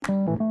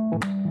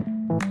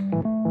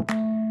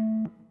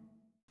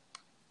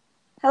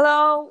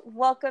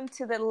welcome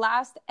to the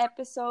last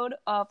episode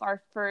of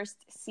our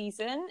first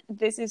season.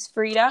 This is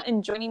Frida,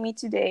 and joining me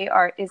today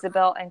are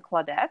Isabel and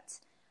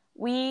Claudette.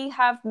 We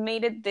have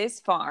made it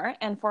this far,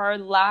 and for our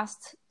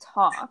last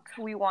talk,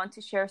 we want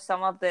to share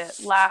some of the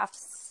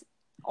laughs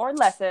or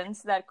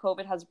lessons that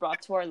COVID has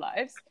brought to our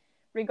lives,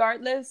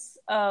 regardless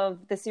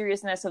of the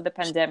seriousness of the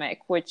pandemic,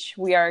 which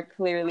we are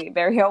clearly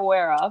very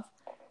aware of.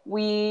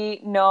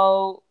 We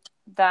know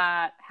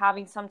that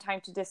having some time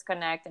to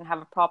disconnect and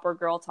have a proper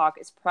girl talk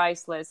is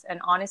priceless, and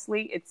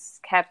honestly, it's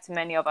kept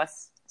many of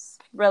us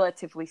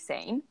relatively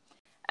sane.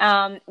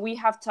 We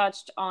have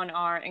touched on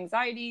our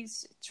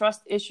anxieties,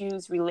 trust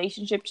issues,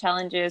 relationship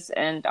challenges,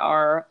 and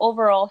our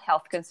overall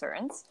health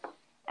concerns.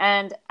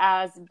 And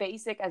as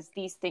basic as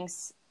these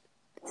things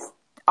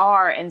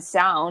are and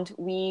sound,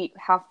 we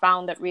have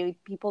found that really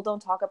people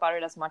don't talk about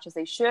it as much as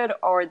they should,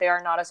 or they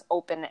are not as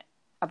open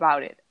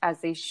about it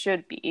as they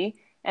should be.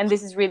 And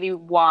this is really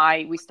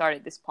why we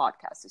started this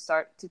podcast,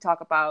 to talk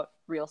about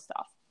real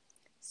stuff.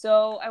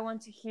 So I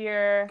want to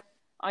hear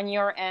on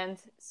your end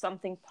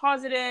something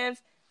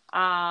positive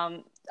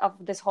of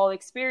this whole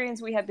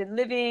experience we have been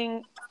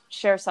living,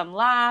 share some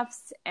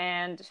laughs,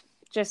 and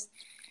just,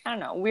 I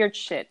don't know, weird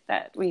shit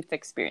that we've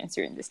experienced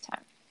during this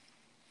time.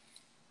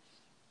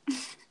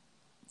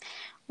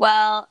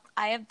 Well,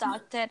 I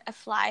adopted a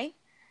fly.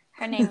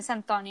 Her name is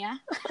Antonia.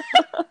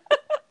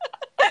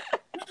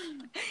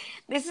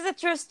 This is a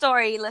true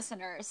story,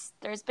 listeners.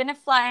 There's been a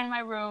fly in my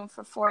room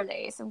for 4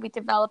 days, and we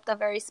developed a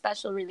very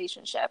special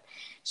relationship.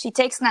 She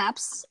takes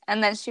naps,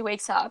 and then she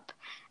wakes up,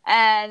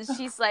 and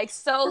she's like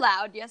so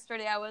loud.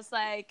 Yesterday, I was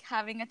like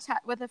having a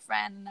chat with a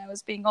friend, and I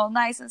was being all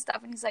nice and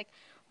stuff, and he's like,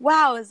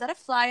 "Wow, is that a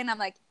fly?" And I'm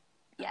like,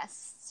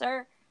 "Yes,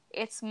 sir,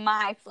 it's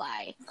my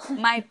fly,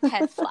 my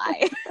pet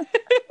fly."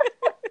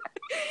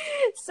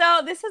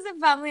 So this is a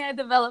family I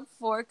developed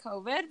for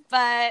COVID,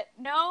 but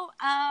no,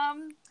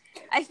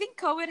 I think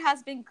COVID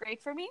has been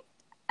great for me.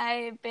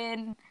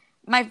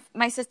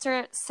 My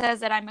sister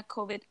says that I'm a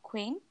COVID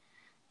queen,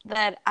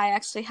 that I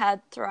actually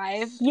had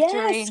thrived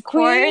during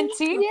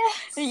quarantine.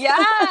 Yes,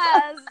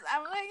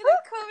 I'm like the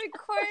COVID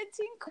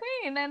quarantine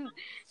queen. And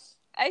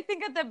I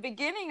think at the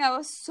beginning I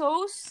was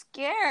so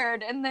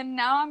scared, and then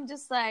now I'm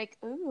just like,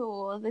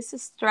 ooh, this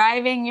is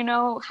thriving,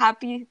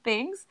 happy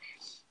things.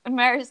 And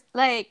Mary's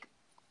like,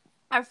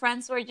 our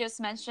friends were just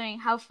mentioning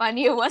how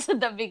funny it was at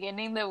the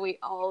beginning that we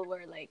all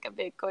were like a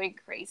bit going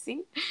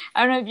crazy.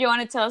 I don't know if you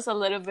want to tell us a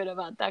little bit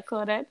about that,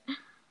 Claudette.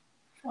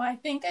 Well, I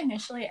think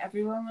initially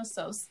everyone was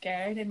so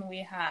scared, and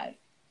we had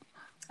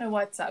a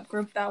WhatsApp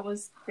group that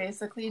was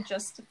basically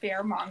just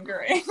fear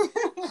mongering.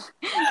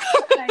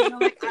 I know,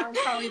 I was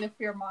probably the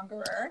fear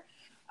mongerer.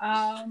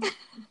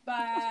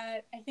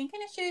 But I think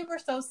initially we were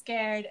so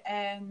scared,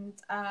 and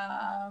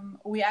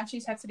we actually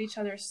texted each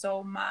other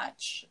so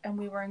much, and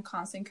we were in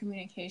constant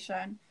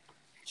communication,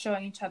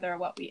 showing each other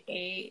what we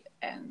ate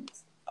and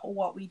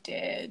what we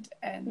did,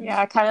 and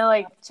kind of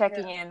like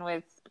checking in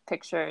with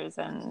pictures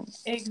and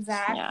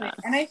exactly. Yeah.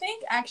 And I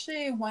think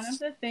actually one of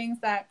the things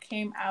that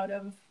came out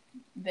of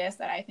this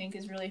that I think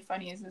is really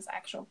funny is this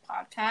actual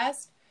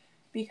podcast,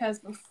 because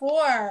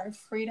before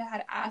Frida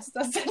had asked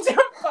us to do a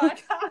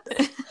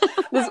podcast.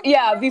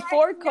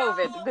 Before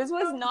COVID. This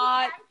was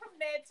not... We can't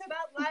commit to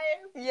that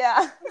life.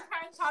 Yeah. We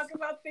can't talk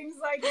about things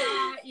like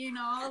that,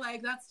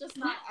 that's just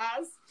not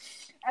us.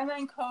 And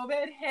then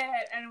COVID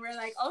hit, and we're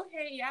like,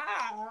 okay, yeah.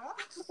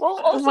 Well,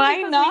 also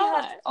why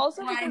not? Because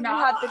we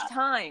had the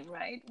time,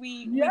 right?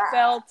 We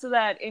felt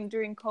that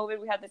during COVID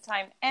we had the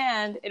time,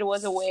 and it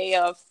was a way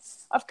of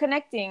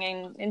connecting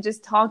and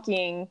just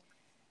talking.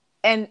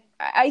 And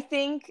I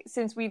think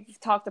since we've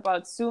talked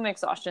about Zoom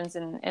exhaustions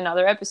in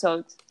other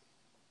episodes,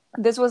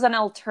 this was an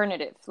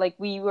alternative. Like,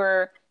 we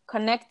were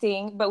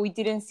connecting, but we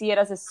didn't see it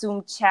as a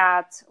Zoom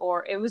chat,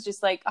 or it was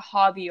just like a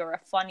hobby or a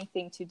funny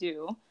thing to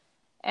do.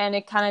 And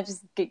it kind of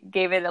just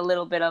gave it a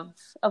little bit of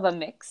a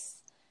mix.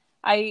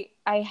 I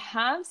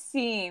have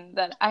seen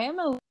that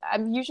I'm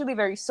usually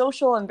very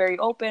social and very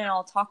open, and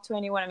I'll talk to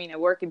anyone. I mean, I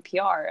work in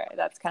PR.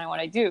 That's kind of what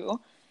I do.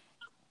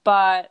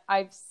 But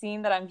I've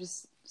seen that I'm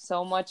just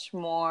so much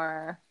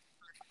more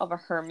of a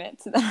hermit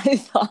than I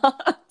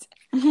thought.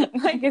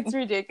 Like, it's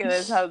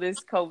ridiculous how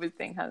this COVID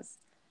thing has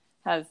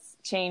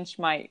changed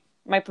my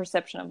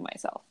perception of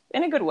myself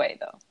in a good way,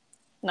 though,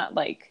 not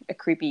like a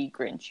creepy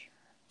Grinch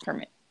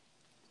hermit.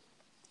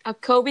 A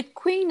COVID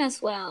queen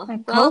as well.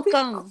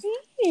 Welcome.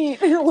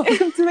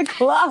 Welcome to the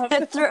club.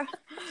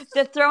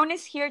 The throne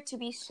is here to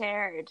be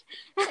shared.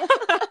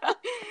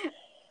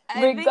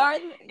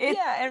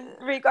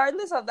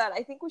 Regardless of that,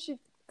 I think we should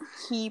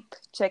keep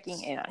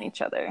checking in on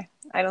each other.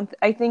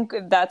 I think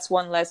that's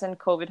one lesson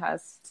COVID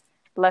has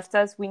left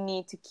us. We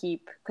need to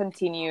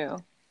continue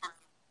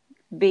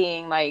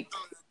being like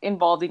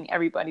involved in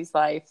everybody's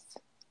life,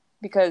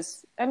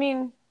 because I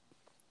mean,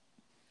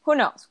 who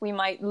knows? We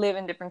might live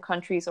in different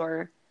countries,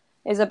 or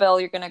Isabel,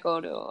 you're gonna go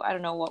to, I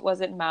don't know, what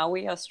was it,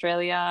 Maui,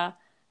 Australia?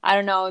 I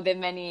don't know, the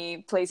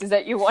many places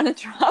that you want to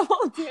travel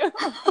to.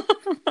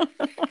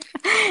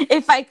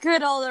 If I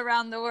could, all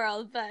around the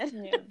world, but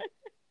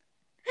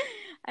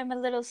I'm a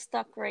little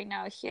stuck right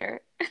now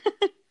here.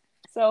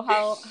 So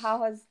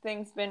how has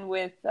things been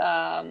with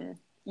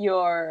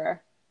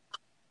your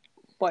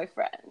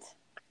boyfriend?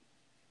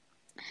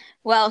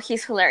 Well,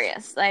 he's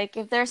hilarious. Like,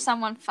 if there's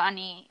something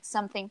funny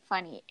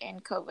in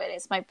COVID,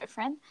 it's my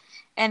boyfriend.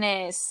 And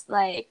it's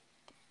like,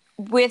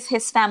 with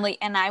his family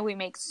and we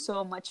make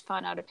so much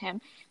fun out of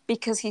him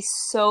because he's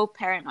so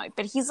paranoid.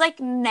 But he's like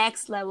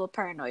next level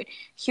paranoid.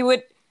 He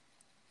would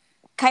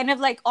kind of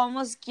like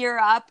almost gear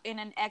up in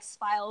an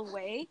X-File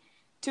way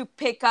to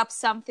pick up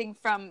something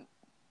from,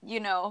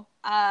 the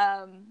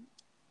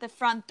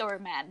front door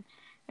man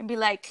and be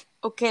like,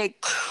 okay.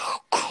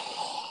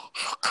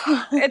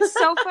 It's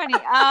so funny.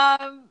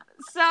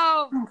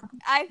 So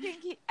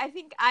I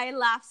think I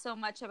laugh so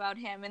much about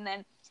him, and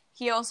then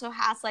he also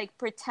has like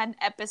pretend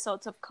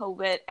episodes of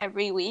COVID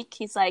every week.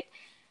 He's like,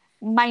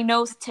 my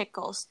nose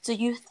tickles. Do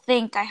you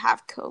think I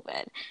have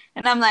COVID?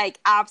 And I'm like,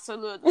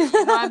 absolutely.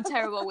 I'm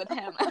terrible with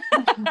him.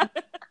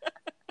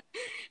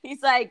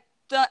 He's like,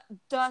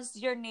 does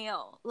your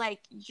nail,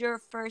 like your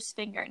first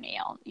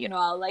fingernail,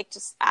 I'll like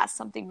just ask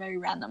something very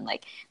random,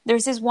 like,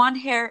 there's this one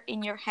hair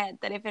in your head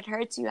that if it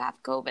hurts, you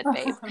have COVID,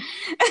 babe.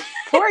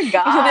 Poor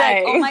guy. He'll be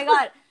like, oh my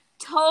God,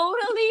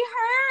 totally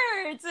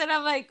hurts. And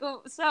I'm like,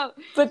 oh, so.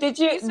 But did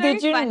you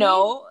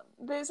know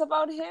this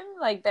about him?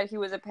 Like that he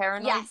was a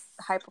paranoid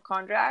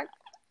hypochondriac?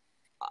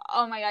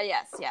 Oh my God,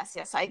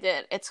 yes, I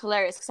did. It's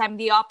hilarious because I'm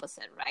the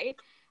opposite, right?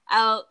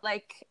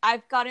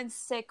 I've gotten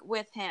sick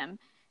with him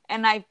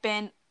and I've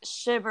been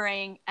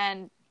shivering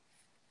and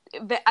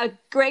a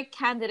great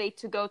candidate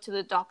to go to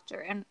the doctor,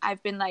 and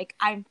I've been like,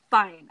 I'm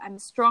fine, I'm a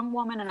strong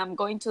woman and I'm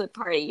going to the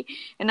party,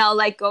 and I'll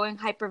like go and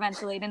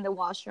hyperventilate in the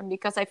washroom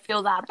because I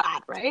feel that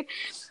bad, right?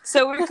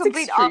 So we're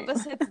complete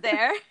opposites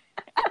there.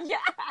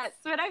 Yes,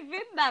 but I've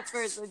been that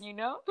person.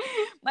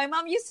 My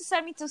mom used to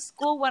send me to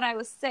school when I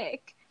was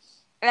sick,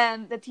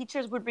 and the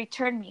teachers would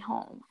return me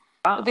home.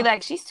 They'd be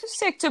like, she's too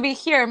sick to be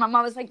here. My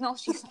mom was like, no,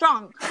 she's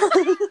strong.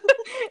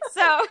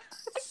 So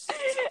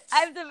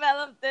I've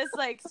developed this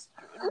like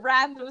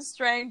random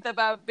strength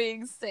about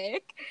being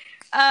sick.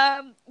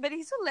 But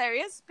he's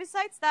hilarious.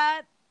 Besides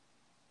that,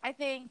 I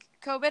think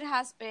COVID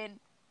has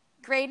been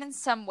great in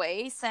some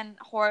ways and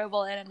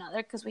horrible in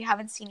another because we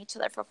haven't seen each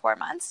other for 4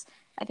 months.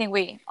 I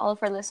think all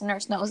of our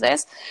listeners knows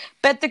this.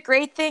 But the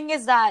great thing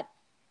is that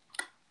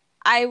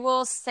I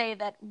will say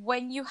that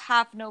when you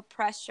have no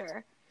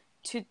pressure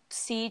to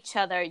see each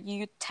other,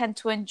 you tend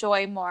to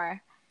enjoy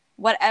more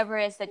whatever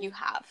it is that you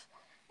have.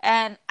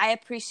 And I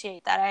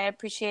appreciate that. I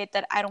appreciate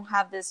that I don't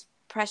have this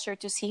pressure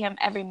to see him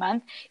every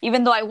month.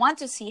 Even though I want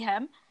to see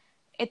him,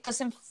 it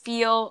doesn't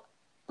feel,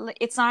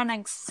 it's not an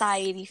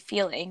anxiety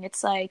feeling.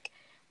 It's like,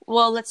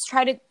 well, let's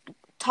try to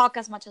talk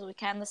as much as we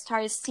can. Let's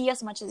try to see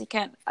as much as we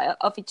can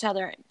of each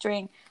other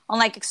on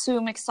like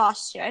extreme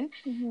exhaustion.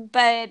 Mm-hmm.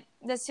 But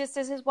this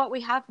is what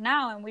we have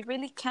now, and we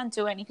really can't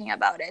do anything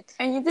about it.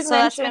 And you did mention,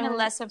 that's been a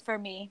lesson for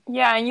me.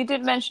 Yeah, and you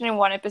did mention in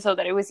one episode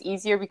that it was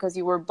easier because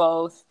you were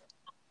both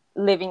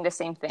living the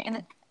same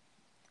thing.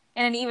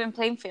 In an even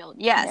playing field.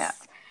 Yes, yeah.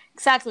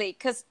 Exactly.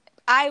 Because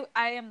I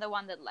am the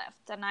one that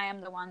left, and I am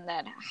the one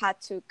that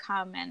had to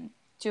come and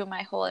do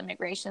my whole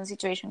immigration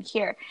situation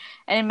here.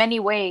 And in many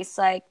ways,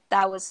 like,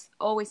 that was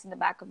always in the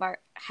back of our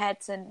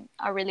heads and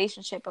our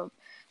relationship of,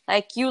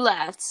 like, you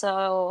left,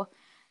 so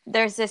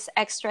there's this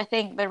extra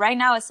thing. But right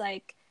now it's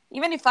like,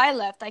 even if I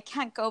left, I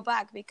can't go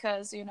back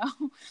because,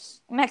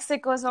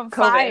 Mexico's on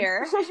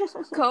fire,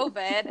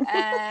 COVID,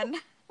 and,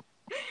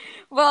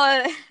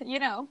 well,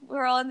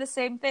 we're all in the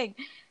same thing.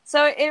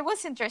 So it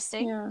was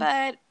interesting, yeah.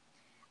 But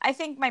I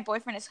think my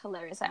boyfriend is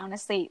hilarious.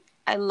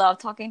 I love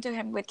talking to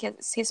him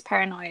because his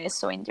paranoia is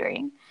so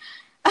enduring.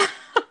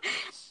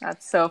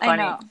 That's so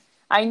funny.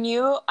 I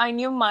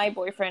knew my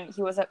boyfriend.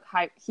 He is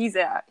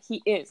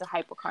a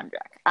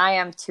hypochondriac. I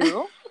am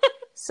too.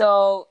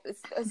 So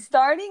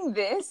starting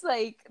this,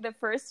 like the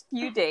first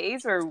few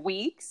days or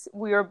weeks,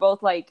 we were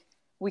both like,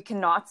 we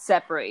cannot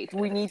separate.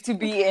 We need to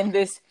be in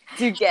this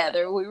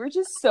together. We were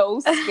just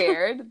so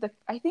scared.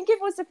 I think it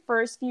was the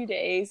first few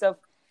days of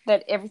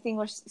that everything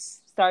was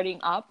starting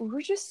up. We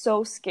were just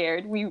so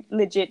scared. We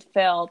legit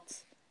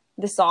felt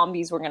the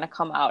zombies were going to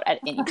come out at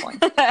any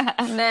point.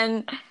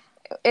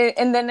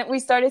 and then we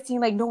started seeing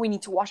like, no, we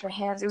need to wash our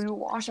hands. And we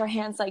wash our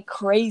hands like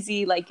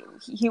crazy. Like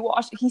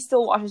he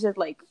still washes it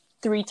like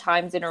 3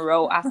 times in a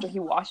row. After he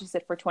washes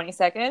it for 20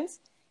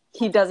 seconds,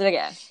 he does it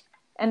again.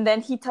 And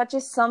then he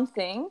touches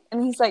something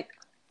and he's like,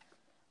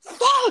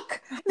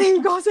 fuck! And then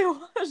he goes and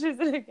washes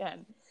it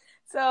again.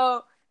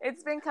 So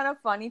it's been kind of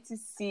funny to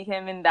see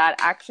him in that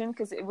action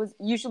because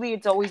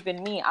it's always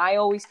been me. I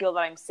always feel that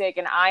I'm sick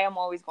and I am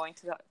always going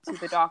to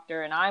the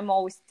doctor and I'm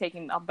always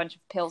taking a bunch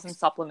of pills and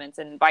supplements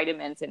and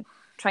vitamins and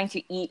trying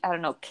to eat, I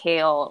don't know,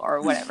 kale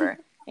or whatever.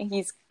 And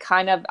he's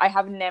I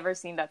have never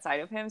seen that side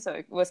of him. So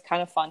it was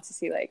kind of fun to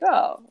see like,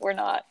 oh, we're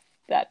not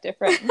that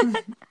different.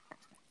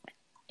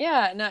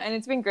 Yeah, no, and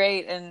it's been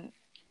great. And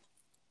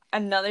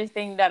another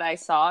thing that I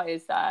saw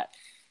is that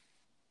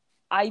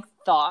I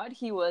thought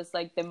he was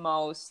like the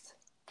most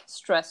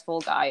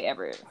stressful guy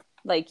ever.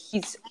 Like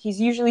he's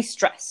usually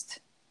stressed,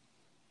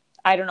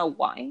 I don't know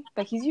why,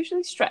 but he's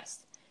usually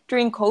stressed.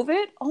 During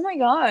COVID, oh my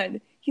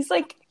God, he's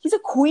a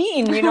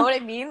queen, you know what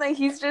I mean? Like,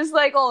 he's just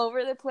like all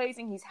over the place,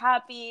 and he's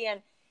happy,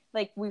 and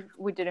like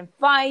we didn't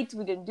fight,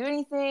 we didn't do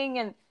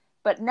anything,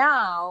 but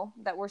now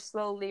that we're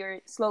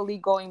slowly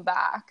going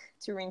back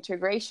to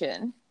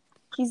reintegration,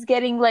 he's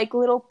getting like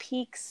little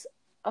peaks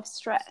of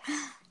stress.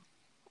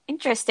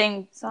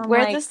 Interesting. So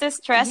where does this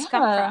stress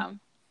come from?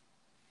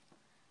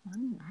 I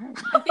don't know.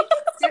 I think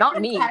it's not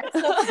me.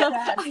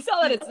 I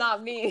saw that it's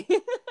not me.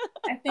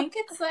 I think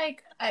it's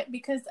like,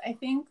 because I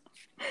think,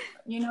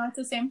 it's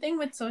the same thing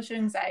with social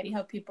anxiety,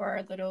 how people are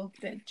a little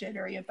bit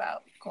jittery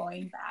about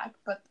going back,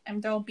 but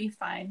they'll be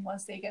fine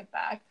once they get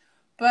back.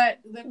 But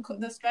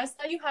the stress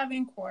that you have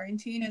in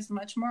quarantine is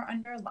much more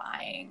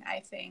underlying, I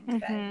think,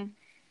 than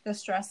the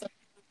stress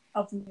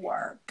of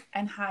work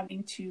and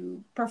having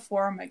to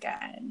perform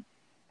again.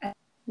 And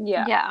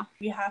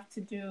you have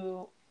to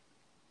do,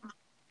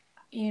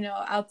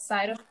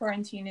 outside of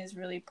quarantine is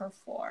really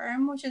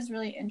perform, which is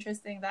really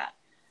interesting that,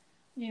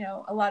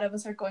 a lot of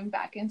us are going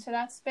back into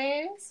that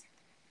space.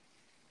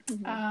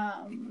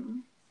 But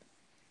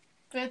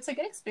it's a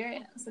good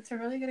experience. It's a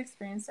really good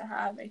experience to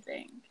have, I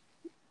think.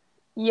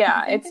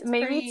 Yeah, it's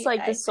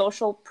like the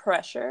social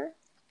pressure,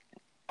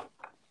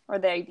 or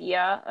the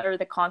idea or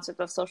the concept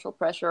of social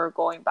pressure or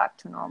going back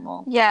to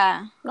normal.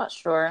 Yeah. Not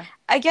sure.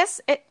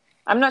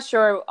 I'm not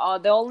sure.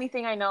 The only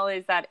thing I know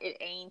is that it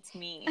ain't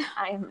me.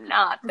 I am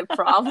not the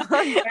problem.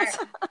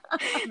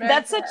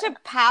 That's such a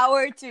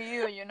power to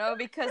you,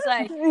 because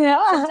like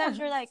sometimes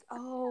you're like,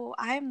 oh,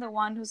 I'm the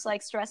one who's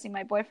like stressing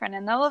my boyfriend,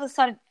 and all of a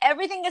sudden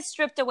everything is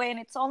stripped away and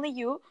it's only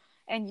you,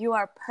 and you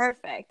are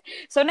perfect.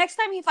 So next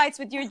time he fights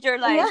with you, you're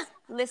like,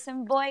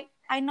 listen, boy,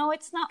 I know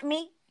it's not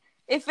me.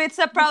 If it's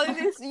a problem,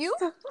 it's you,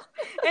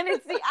 and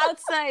it's the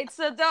outside.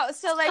 So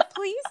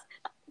please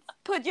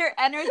put your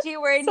energy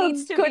where it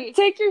needs to be.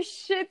 Take your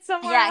shit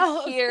somewhere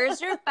else.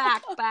 Here's your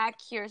backpack.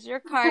 Here's your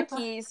car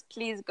keys.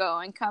 Please go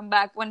and come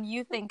back when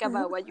you think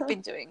about what you've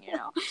been doing.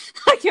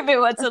 Like if it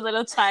was a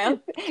little child.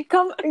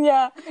 Come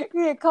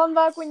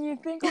back when you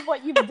think of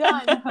what you've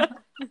done.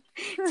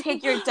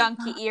 Take your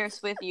donkey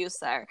ears with you,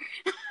 sir.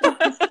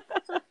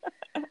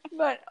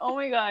 But oh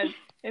my God,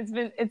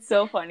 it's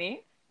so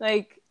funny.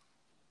 Like,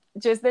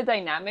 just the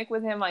dynamic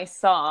with him I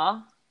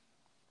saw.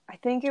 I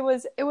think it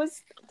was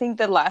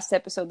the last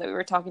episode that we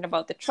were talking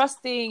about the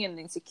trusting and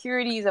the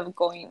insecurities of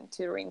going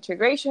to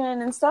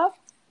reintegration and stuff.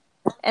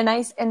 And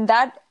in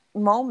that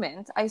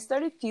moment, I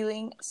started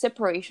feeling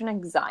separation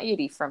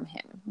anxiety from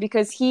him,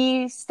 because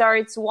he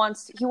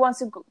wants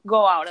to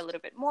go out a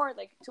little bit more,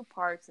 like to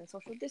parks and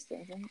social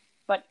distancing.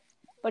 But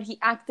he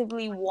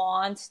actively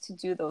wants to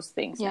do those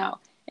things now,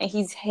 and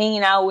he's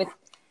hanging out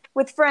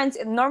with friends.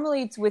 And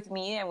normally it's with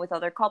me and with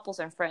other couples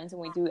and friends,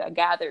 and we do a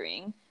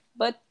gathering.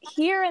 But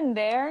here and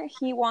there,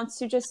 he wants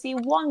to just see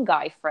one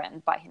guy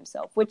friend by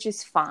himself, which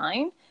is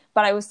fine.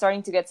 But I was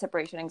starting to get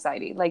separation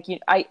anxiety. Like,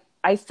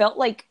 I felt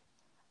like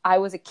I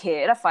was a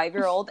kid, a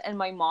 5-year-old, and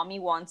my mommy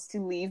wants to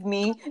leave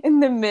me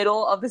in the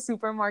middle of the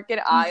supermarket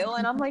aisle.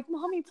 And I'm like,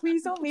 Mommy,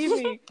 please don't leave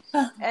me.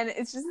 And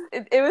it's just,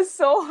 it was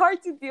so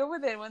hard to deal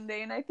with it one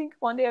day. And I think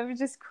one day I was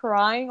just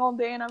crying all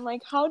day. And I'm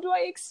like, how do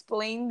I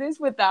explain this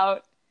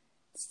without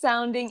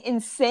sounding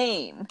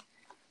insane?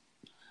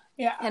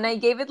 Yeah. And I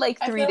gave it like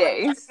 3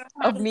 days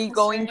of me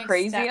going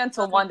crazy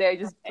until one day I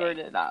just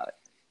blurted it out.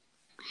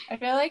 I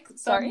feel like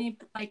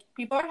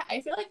people are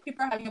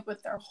having it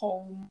with their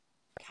home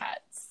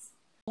pets.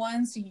 No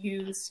one's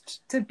used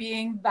to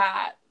being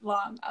that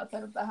long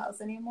outside of the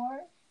house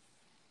anymore.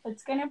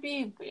 It's gonna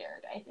be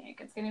weird, I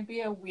think. It's gonna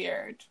be a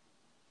weird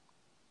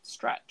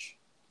stretch.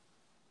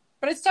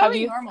 But it's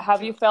totally normal.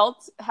 Have you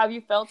felt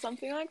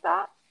something like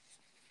that?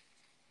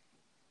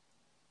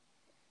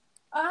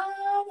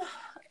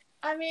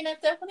 I mean,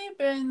 I've definitely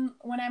been,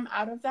 when I'm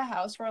out of the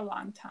house for a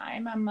long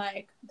time, I'm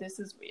like, this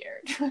is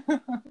weird.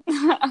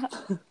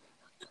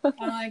 I'm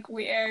like,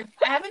 weird.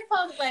 I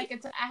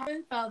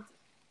haven't felt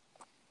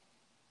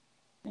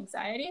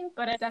anxiety,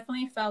 but I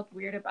definitely felt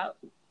weird about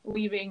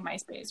leaving my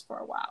space for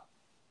a while.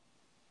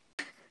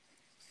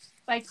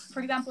 Like,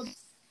 for example,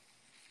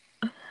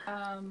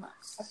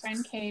 a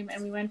friend came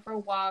and we went for a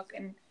walk,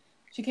 and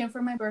she came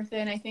for my birthday,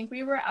 and I think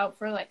we were out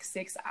for like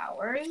 6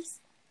 hours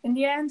in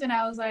the end, and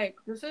I was like,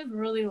 this is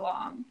really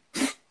long.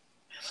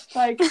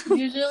 Like,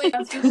 usually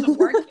that's just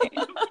working.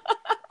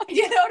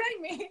 You know what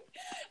I mean?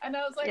 And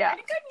I was like, I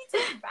think I need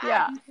to get back.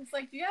 Yeah. It's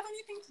like, do you have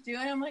anything to do?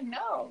 And I'm like,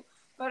 no.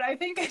 But I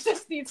think I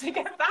just need to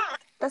get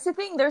back. That's the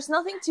thing. There's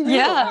nothing to do.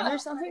 Yeah.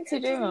 There's nothing to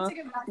do.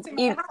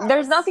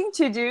 There's nothing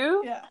to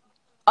do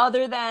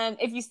other than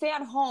if you stay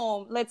at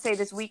home. Let's say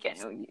this weekend,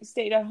 you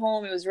stayed at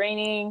home. It was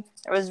raining.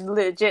 There was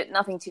legit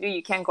nothing to do.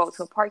 You can't go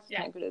to a park. You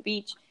can't go to the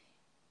beach.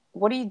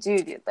 What do you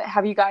do?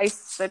 Have you guys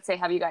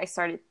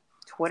started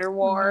Twitter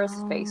wars,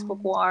 Facebook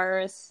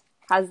wars?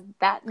 Has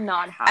that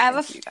not happened? I have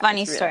a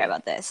funny story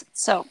about this.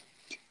 So,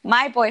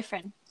 my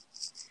boyfriend,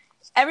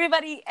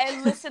 everybody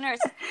and listeners,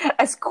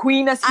 as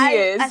queen as he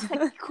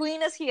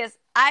is,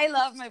 I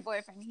love my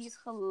boyfriend. He's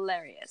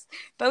hilarious.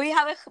 But we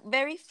have a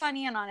very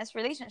funny and honest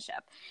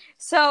relationship.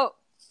 So,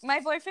 my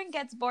boyfriend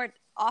gets bored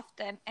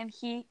often, and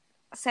he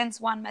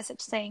sends one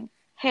message saying,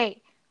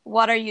 "Hey,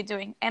 what are you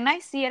doing?" And I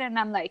see it, and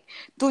I'm like,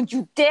 "Don't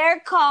you dare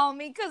call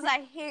me," because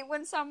I hate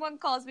when someone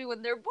calls me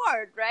when they're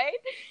bored, right?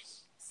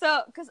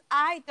 So, because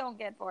I don't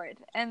get bored,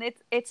 and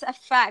it's a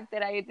fact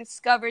that I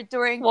discovered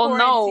during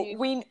quarantine.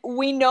 No,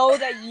 we know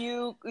that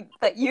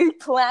you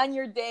plan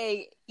your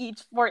day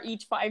each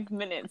 5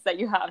 minutes that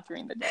you have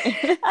during the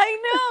day. I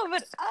know,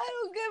 but I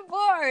don't get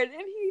bored.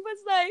 And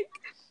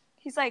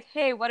he's like,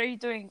 "Hey, what are you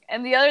doing?"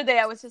 And the other day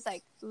I was just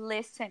like,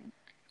 "Listen,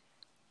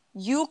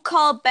 you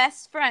call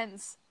best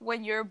friends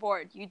when you're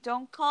bored. You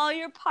don't call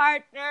your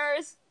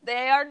partners.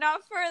 They are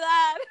not for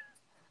that."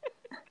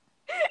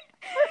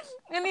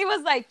 And he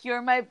was like,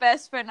 "You're my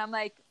best friend." I'm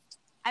like,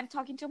 "I'm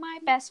talking to my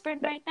best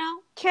friend right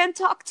now. Can't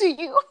talk to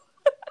you."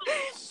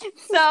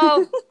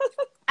 So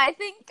I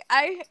think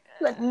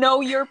like, know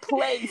your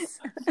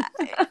place.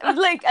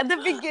 like at the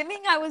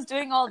beginning I was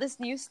doing all this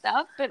new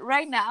stuff, but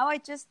right now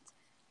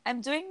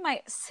I'm doing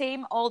my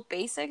same old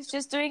basics,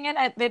 just doing it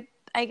a bit,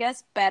 I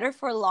guess, better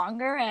for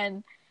longer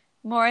and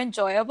more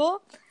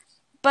enjoyable.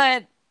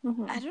 But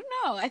I don't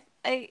know.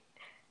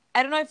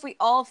 I don't know if we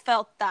all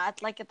felt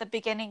that, like, at the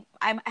beginning.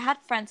 I had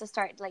friends that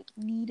started, like,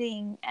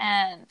 knitting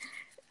and,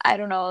 I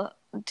don't know,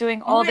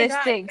 doing all these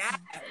things.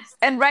 Yes.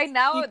 And right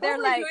now, People they're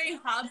were like... doing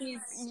hobbies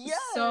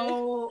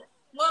so...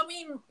 Well, I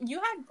mean,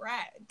 you had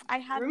bread. I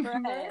had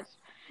bread.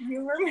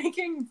 You were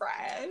making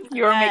bread.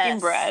 You were making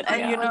bread, and,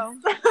 yeah. you know,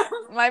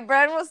 my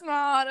bread was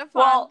not a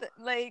fun...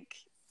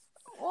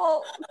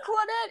 Well,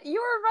 Claudette, you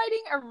were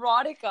writing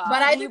erotica,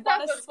 but I you did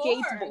bought that a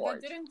before.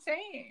 skateboard. That didn't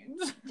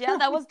change. Yeah,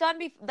 that was done.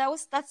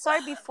 That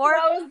started before.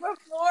 That was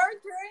before,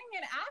 during,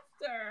 and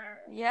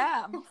after.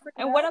 Yeah.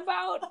 And what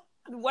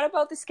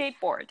about the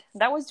skateboard?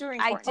 That was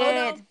during quarantine. I did.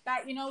 Oh, no,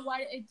 that, you know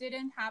what? It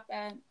didn't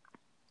happen.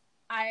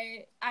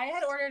 I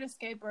had ordered a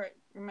skateboard.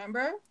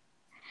 Remember?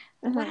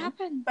 What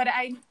happened? But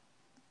I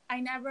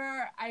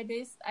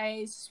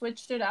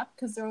switched it up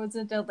because there was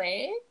a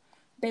delay.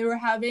 They were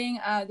having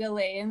a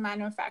delay in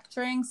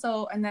manufacturing,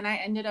 and then I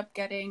ended up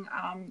getting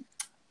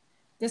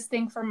this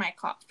thing for my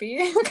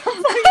coffee.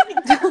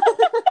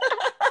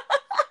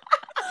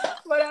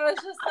 But I was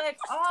just like,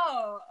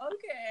 oh,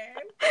 okay.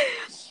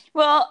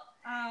 Well,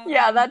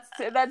 yeah,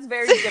 that's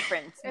very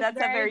different. That's a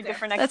very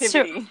different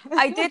activity. That's true.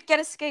 I did get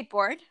a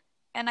skateboard,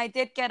 and I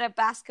did get a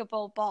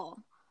basketball ball,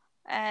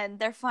 and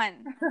they're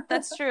fun.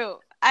 That's true.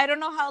 I don't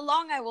know how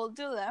long I will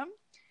do them,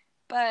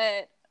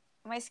 but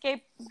my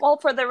well,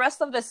 for the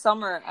rest of the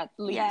summer at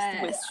least,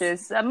 yes. Which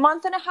is a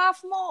month and a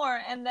half more,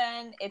 and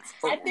then it's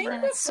over. I think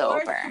it's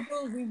over.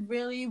 We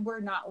really were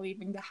not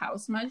leaving the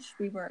house much.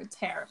 We were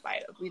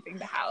terrified of leaving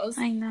the house.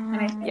 I know. And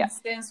I think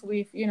since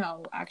we've,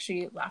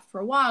 actually left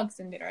for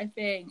walks and did our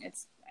thing,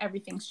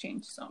 everything's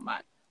changed so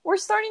much. We're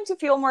starting to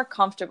feel more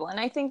comfortable, and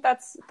I think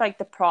that's like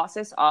the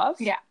process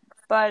of. Yeah.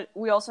 But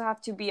we also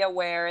have to be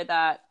aware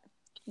that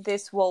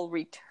this will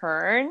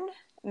return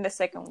in the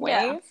second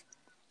wave.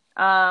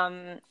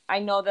 Yeah. I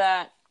know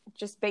that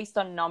just based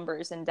on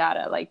numbers and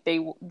data, like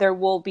there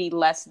will be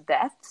less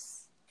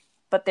deaths,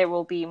 but there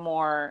will be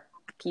more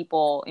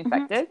people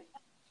infected.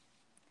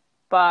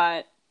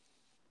 But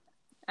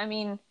I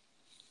mean,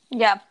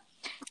 yeah,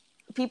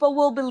 people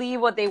will believe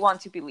what they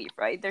want to believe,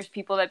 right? There's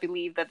people that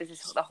believe that this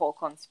is the whole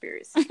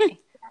conspiracy.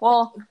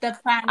 Well,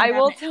 I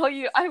will tell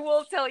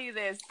you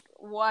this.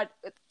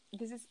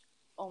 This is,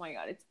 oh my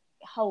God, it's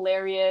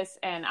hilarious,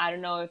 and I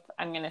don't know if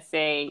I'm gonna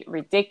say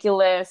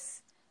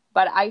ridiculous,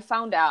 but I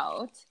found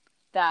out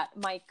that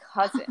my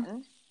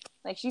cousin,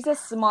 like, she's a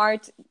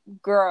smart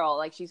girl,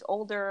 like, she's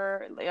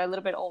older, like, a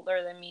little bit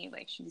older than me,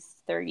 like, she's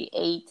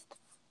 38,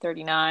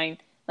 39,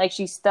 like,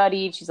 she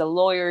studied, she's a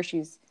lawyer,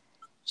 she's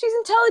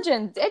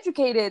intelligent,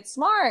 educated,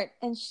 smart,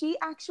 and she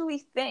actually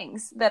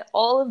thinks that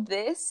all of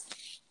this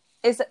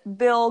is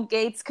Bill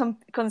Gates'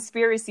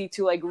 conspiracy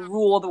to, like,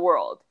 rule the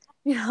world,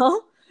 you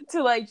know?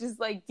 To, like, just,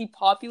 like,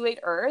 depopulate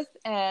Earth,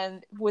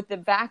 and with the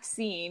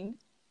vaccine,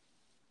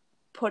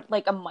 put,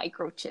 like, a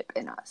microchip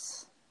in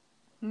us.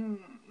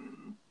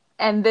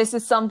 And this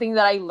is something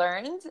that I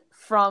learned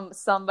from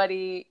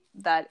somebody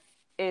that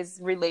is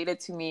related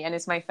to me and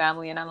is my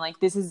family, and I'm like,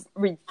 this is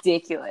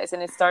ridiculous.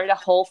 And it started a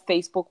whole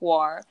Facebook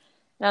war,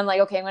 and I'm like,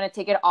 okay, I'm going to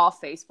take it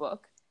off Facebook.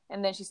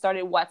 And then she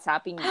started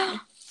WhatsApping me.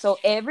 So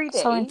every day,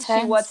 she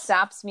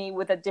WhatsApps me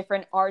with a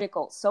different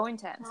article. So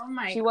intense. Oh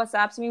my. She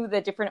WhatsApps me with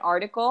a different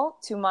article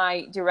to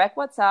my direct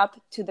WhatsApp,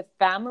 to the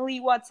family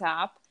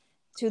WhatsApp,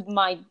 to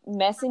my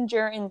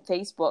messenger in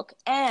Facebook.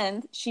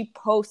 And she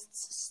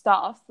posts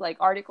stuff, like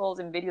articles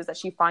and videos that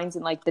she finds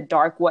in, like, the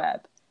dark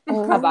web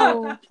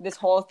about this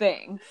whole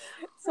thing.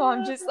 So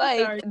I'm just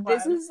like,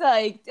 this is,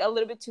 like, a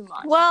little bit too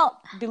much.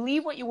 Well,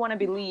 believe what you want to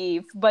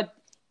believe, but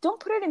don't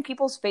put it in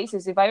people's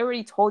faces. If I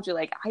already told you,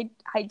 like,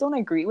 I don't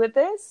agree with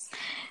this,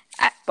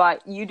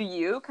 but you do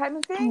you kind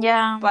of thing.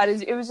 Yeah. But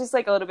it was just,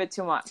 like, a little bit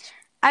too much.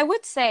 I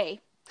would say,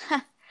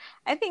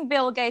 I think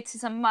Bill Gates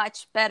is a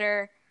much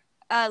better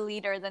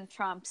leader than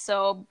Trump.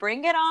 So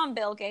bring it on,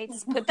 Bill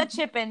Gates. Put the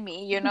chip in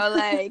me,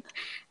 like,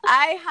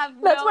 I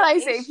have That's what I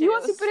say. If you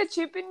want to put a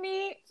chip in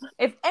me,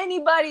 if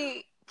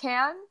anybody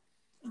can?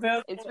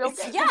 Bill It's Bill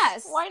Gates. Gates.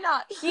 Yes. Why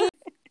not?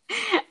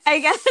 I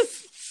guess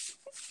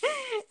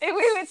if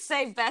we would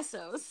say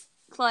Bezos,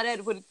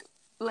 Claudette would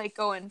like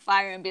go on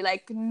fire and be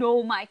like,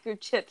 no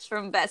microchips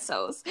from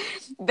Bezos.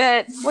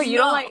 But Wait, you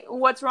don't like,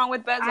 what's wrong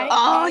with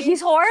Bezos?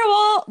 He's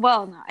horrible.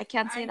 Well, no, I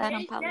can't say that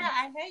on public. Yeah,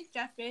 I hate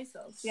Jeff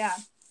Bezos. Yeah.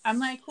 I'm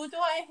like, who do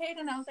I hate?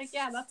 And I was like,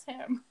 yeah, that's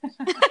him.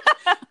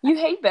 You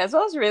hate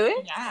Bezos, really?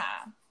 Yeah.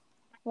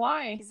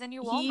 Why? He's the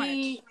new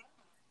Walmart.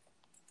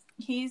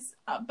 He's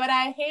but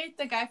I hate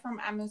the guy from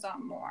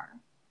Amazon more.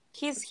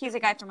 He's a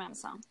guy from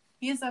Amazon.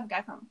 He's a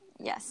guy from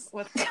Yes.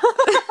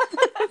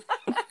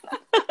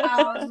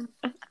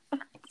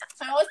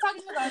 I was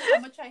talking about how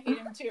much I hate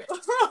him too.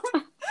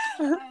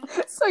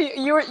 So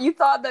you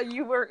thought that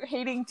you were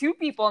hating two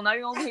people, now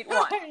you only hate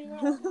one.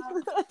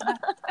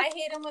 I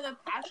hate him with a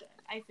passion.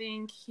 I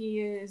think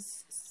he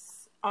is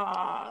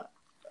a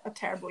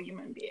terrible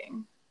human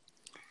being.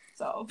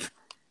 So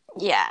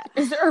yeah.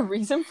 Is there a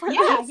reason for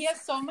yeah, this? he has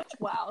so much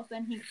wealth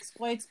and he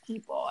exploits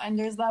people, and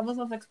there's levels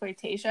of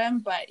exploitation,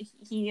 but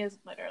he is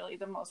literally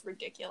the most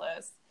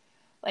ridiculous.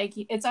 Like,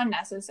 it's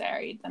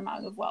unnecessary, the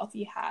amount of wealth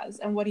he has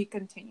and what he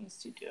continues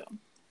to do.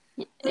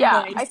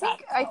 Yeah, I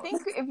think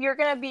if you're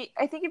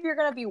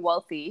gonna be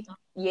wealthy,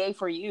 yay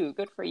for you,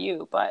 good for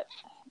you. But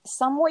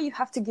some way you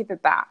have to give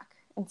it back,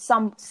 and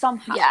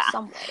somehow,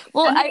 some way.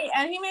 Well,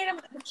 and he made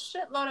a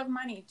shitload of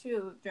money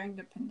too during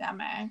the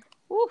pandemic.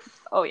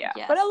 Oof. Oh yeah,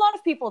 yes. But a lot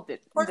of people did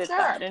Sure.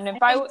 that. And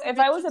if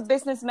I was a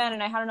businessman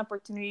and I had an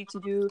opportunity to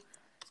do,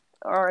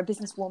 or a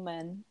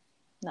businesswoman,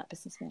 not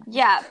businessman.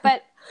 Yeah,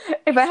 but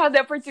if I had the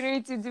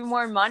opportunity to do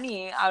more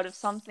money out of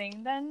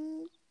something,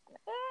 then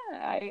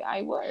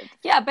I would.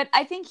 Yeah, but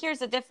I think here's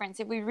the difference.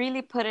 If we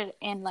really put it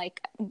in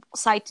like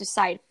side to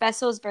side,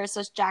 Bezos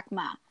versus Jack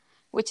Ma,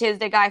 which is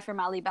the guy from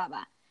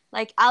Alibaba.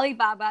 Like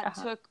Alibaba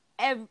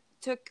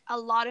took a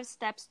lot of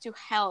steps to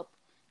help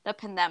the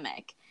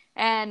pandemic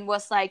and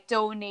was like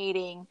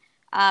donating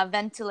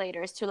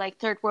ventilators to like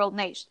third world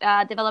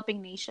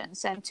developing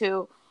nations, and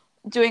to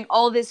doing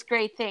all these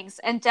great things.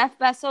 And Jeff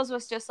Bezos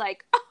was just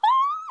like,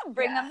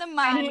 bring them the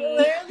money.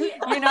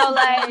 You know,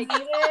 like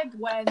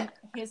when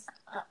his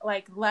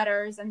like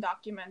letters and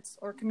documents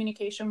or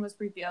communication was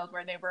revealed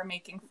where they were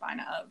making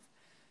fun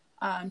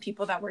of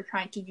people that were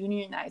trying to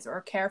unionize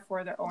or care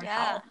for their own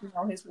health, you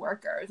know, his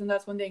workers. And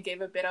that's when they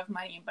gave a bit of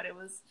money, but it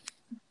was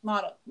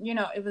not, you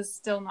know, it was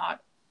still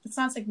not, it's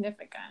not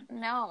significant.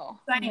 No.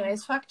 So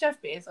anyways, fuck Jeff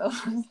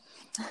Bezos.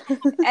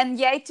 And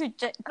yay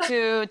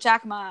to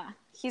Jack Ma.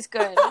 He's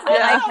good.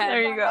 I like him.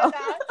 There you go.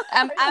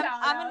 I'm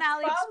an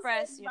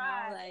AliExpress, you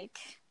know, like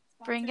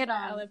bring it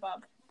on.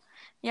 Alibaba.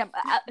 Yeah,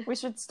 We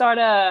should start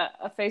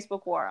a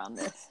Facebook war on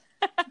this.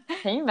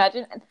 Can you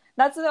imagine?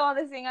 That's the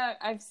other thing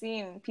I've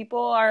seen.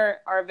 People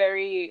are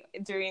very,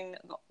 during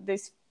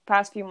this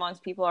past few months,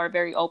 people are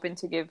very open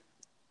to give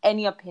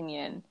any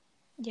opinion.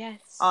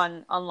 Yes.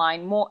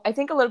 Online. More, I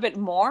think a little bit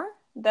more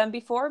than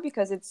before,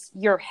 because it's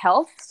your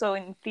health. So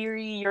in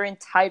theory, you're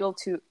entitled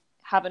to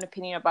have an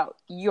opinion about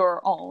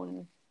your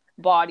own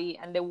body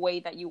and the way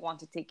that you want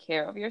to take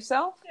care of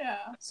yourself. Yeah.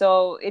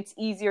 So it's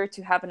easier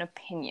to have an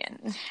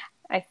opinion,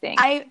 I think.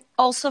 I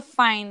also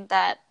find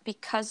that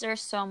because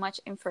there's so much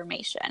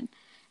information,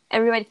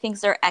 everybody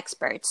thinks they're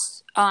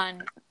experts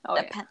on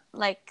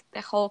like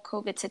the whole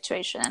COVID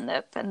situation and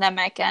the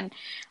pandemic. And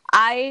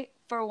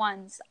for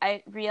once,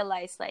 I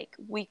realized like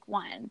week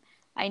 1,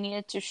 I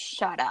needed to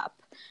shut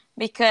up,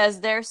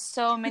 because there's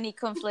so many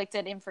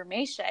conflicted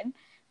information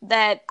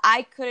that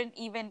I couldn't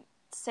even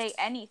say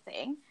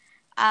anything.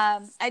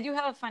 I do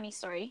have a funny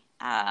story.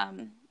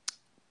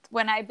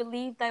 When I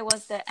believed I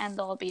was the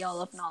end-all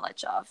be-all of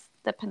knowledge of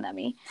the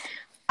pandemic,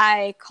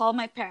 I called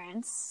my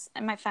parents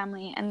and my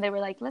family, and they were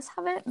like, let's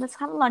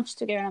have lunch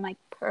together. And I'm like,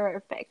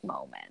 perfect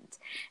moment.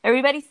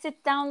 Everybody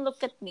sit down,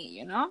 look at me,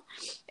 you know?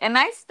 And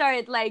I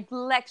started like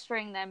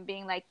lecturing them,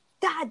 being like,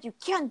 Dad, you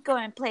can't go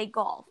and play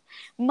golf.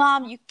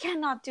 Mom, you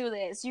cannot do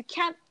this. You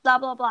can't blah,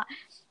 blah, blah.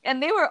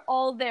 And they were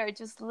all there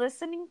just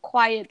listening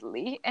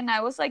quietly. And I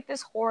was like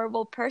this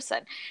horrible person.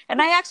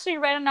 And I actually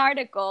read an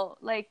article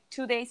like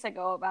 2 days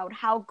ago about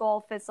how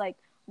golf is like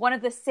one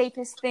of the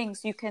safest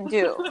things you can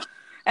do.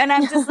 And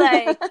I'm just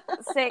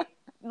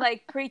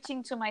like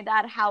preaching to my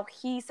dad how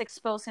he's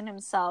exposing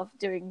himself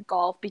during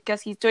golf,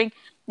 because he's doing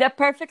the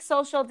perfect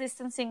social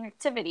distancing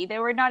activity. They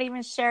were not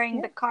even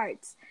sharing the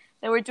carts.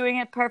 They were doing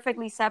it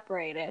perfectly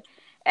separated.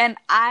 And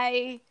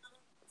I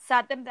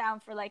sat them down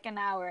for like an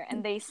hour,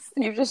 and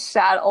you just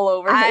sat all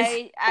over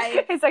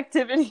his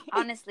activity.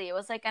 Honestly, it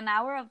was like an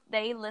hour of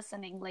they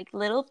listening like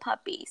little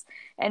puppies,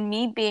 and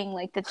me being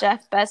like the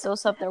Jeff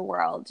Bezos of the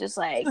world, just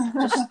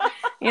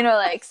you know,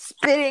 like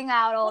spitting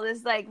out all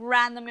this like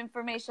random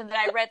information that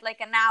I read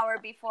like an hour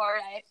before.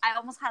 I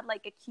almost had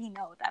like a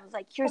keynote. I was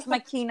like, here's my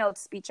keynote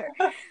speaker.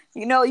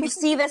 You know, you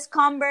see this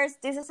Converse,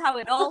 this is how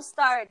it all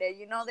started.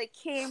 You know, they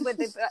came with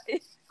it.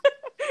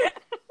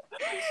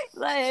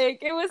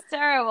 Like, it was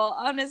terrible,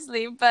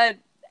 honestly, but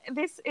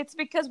it's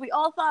because we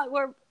all thought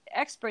we're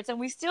experts, and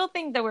we still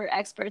think that we're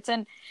experts.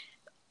 And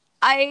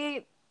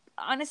I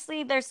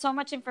honestly, there's so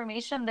much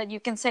information that you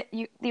can say.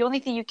 The only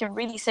thing you can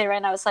really say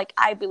right now is like,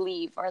 I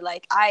believe, or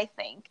like, I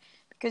think,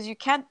 because you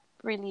can't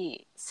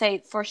really say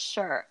it for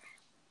sure.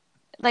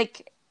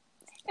 Like,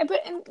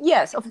 but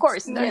yes, of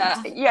course.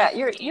 Yeah.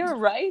 You're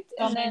right.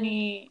 So And then,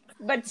 many.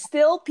 but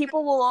still,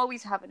 people will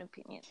always have an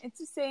opinion. It's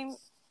the same.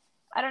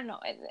 I don't know.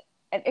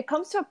 It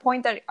comes to a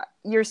point that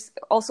you're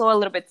also a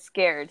little bit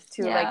scared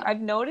too. Yeah. Like,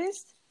 I've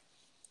noticed.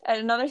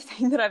 Another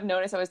thing that I've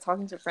noticed, I was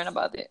talking to a friend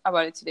about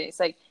it today. It's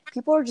like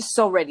people are just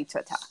so ready to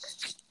attack.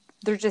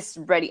 They're just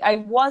ready.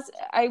 I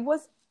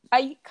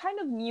kind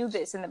of knew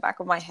this in the back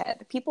of my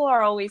head. People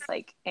are always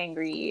like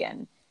angry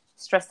and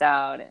stressed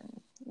out,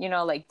 and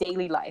like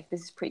daily life.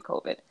 This is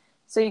pre-COVID,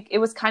 so it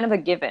was kind of a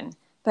given.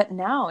 But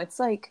now it's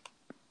like,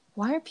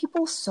 why are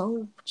people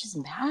so just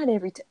mad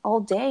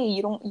all day?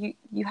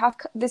 You have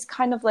this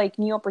kind of like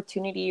new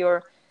opportunity,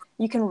 or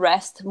you can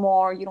rest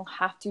more. You don't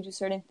have to do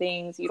certain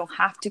things. You don't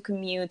have to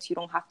commute. You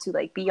don't have to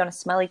like be on a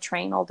smelly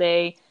train all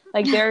day.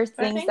 Like, there are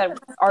things that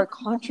are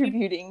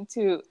contributing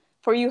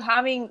for you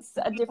having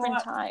a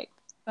different type.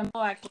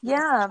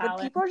 Yeah, but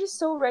people are just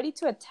so ready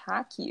to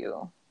attack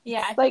you.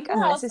 Yeah, it's like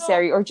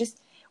unnecessary,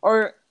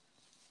 or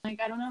like,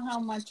 I don't know how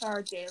much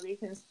our daily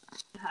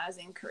consumption has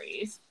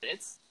increased, but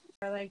it's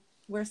like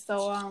we're so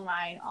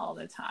online all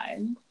the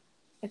time.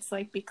 It's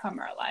like become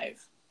our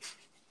life.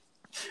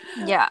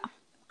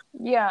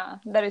 Yeah,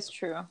 that is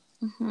true.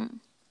 Mm-hmm.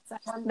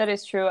 That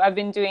is true. I've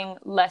been doing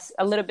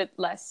a little bit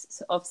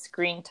less of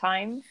screen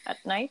time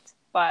at night,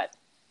 but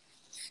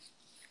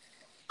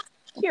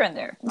here and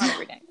there, not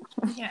every day.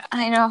 Yeah,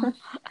 I know.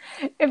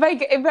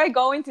 If I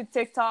go into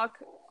TikTok,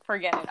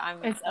 forget it.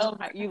 It's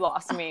over. You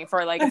lost me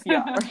for like a few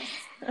hours.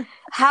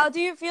 How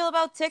do you feel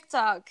about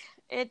TikTok?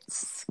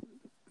 It's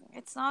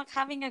not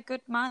having a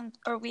good month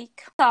or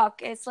week.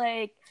 TikTok, it's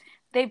like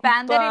they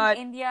banned it in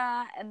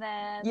India, and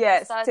then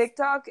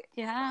TikTok,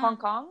 yeah, Hong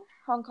Kong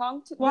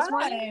this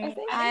morning, I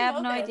think. I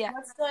have no idea.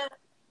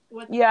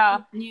 What's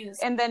the news?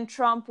 And then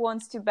Trump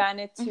wants to ban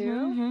it too.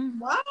 Mm-hmm.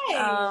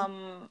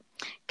 Why?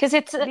 Because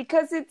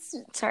it's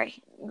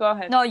sorry. Go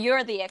ahead. No,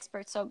 you're the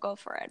expert, so go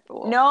for it.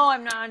 No,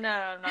 I'm not. No,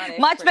 I'm not.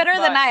 Much better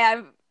than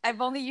I. I've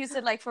only used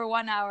it like for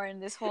 1 hour in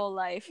this whole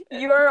life.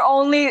 You're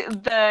only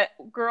the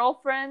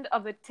girlfriend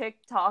of the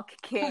TikTok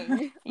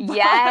king.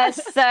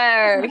 Yes,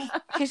 sir.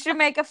 He should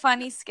make a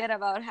funny skit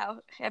about how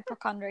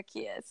hypochondriac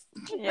he is.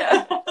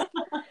 Yeah.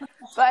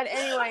 But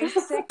anyway,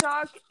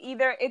 TikTok,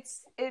 either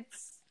it's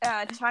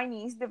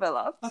Chinese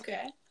developed.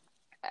 Okay.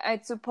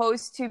 It's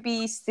supposed to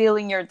be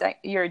stealing your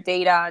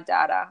data,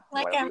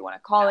 like whatever you want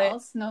to call it.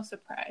 No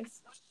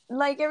surprise.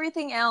 Like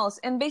everything else.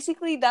 And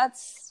basically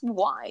that's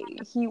why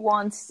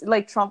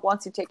Trump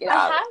wants to take it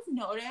out. I have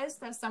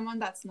noticed, as someone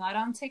that's not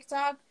on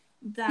TikTok,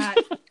 that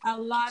a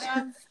lot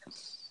of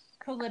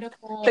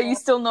political... That you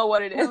still know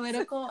what it is.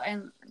 Political,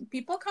 and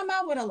people come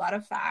out with a lot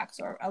of facts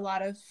or a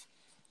lot of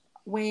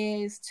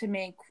ways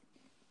to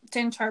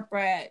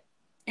interpret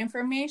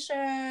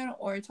information,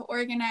 or to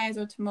organize,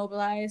 or to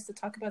mobilize, to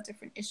talk about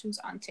different issues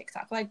on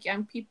TikTok. Like,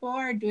 young people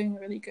are doing a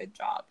really good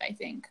job, I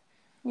think.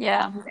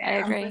 Yeah, I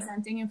agree.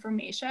 Presenting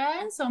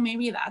information, so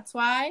maybe that's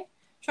why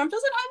Trump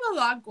doesn't have a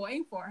lot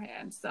going for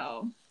him.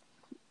 So,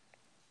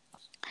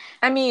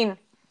 I mean,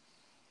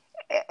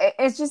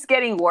 it's just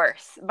getting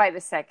worse by the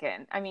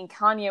second. I mean,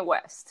 Kanye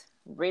West,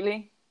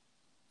 really?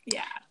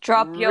 Yeah.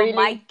 Drop your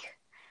mic.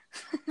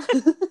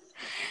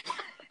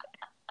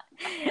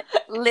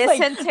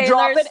 Listen, Taylor.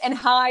 Drop it and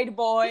hide,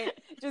 boy.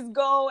 Just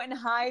go and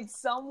hide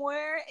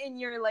somewhere in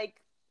your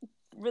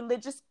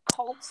religious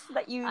cults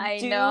that you do. I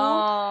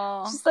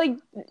know. Just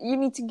you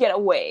need to get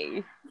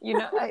away.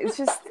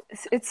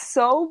 It's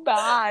so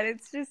bad.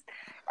 It's just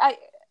I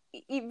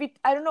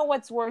don't know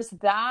what's worse,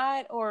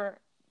 that or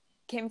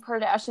Kim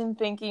Kardashian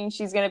thinking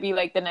she's gonna be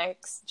like the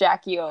next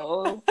Jackie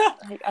O.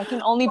 I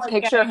can only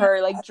picture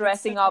her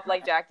dressing up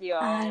like Jackie O.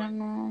 I don't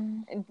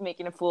know. And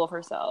making a fool of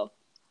herself.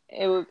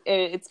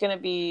 It's gonna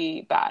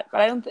be bad, but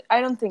I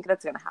don't think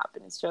that's gonna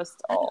happen. It's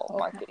just all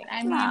marketing.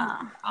 I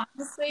mean,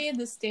 honestly,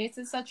 the States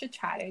is such a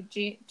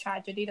tragedy.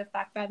 The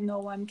fact that no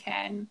one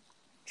can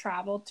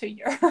travel to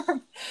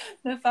Europe,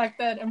 the fact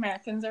that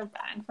Americans are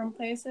banned from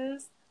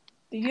places.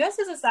 The U.S.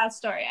 is a sad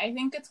story. I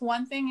think it's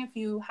one thing if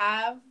you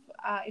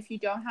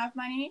don't have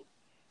money,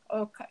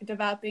 or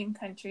developing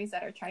countries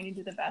that are trying to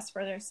do the best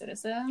for their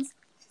citizens.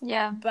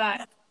 Yeah,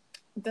 but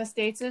the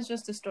States is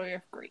just a story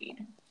of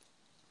greed.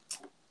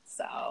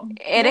 So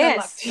it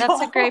is.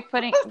 That's a great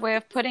way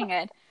of putting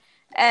it.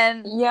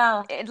 And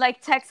yeah,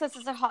 Texas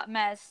is a hot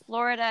mess.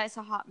 Florida is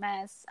a hot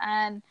mess,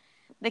 and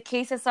the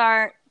cases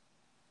are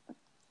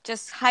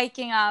just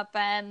hiking up,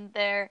 and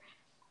their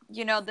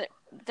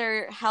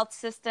health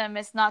system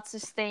is not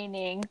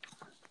sustaining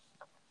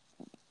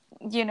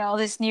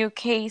this new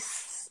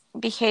case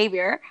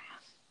behavior.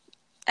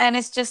 And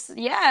it's just,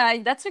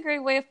 that's a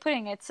great way of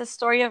putting it. It's a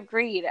story of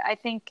greed. I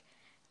think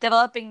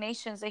developing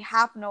nations, they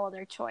have no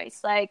other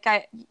choice.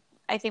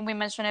 I think we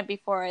mentioned it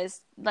before,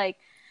 is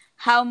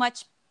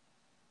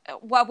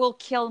what will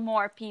kill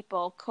more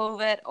people,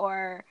 COVID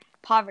or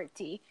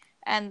poverty?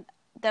 And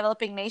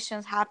developing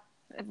nations have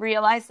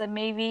realized that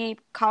maybe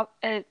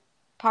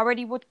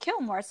poverty would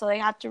kill more, so they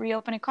had to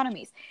reopen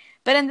economies.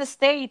 But in the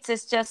States,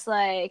 it's just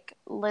like,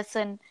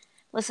 listen,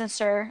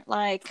 sir,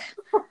 like,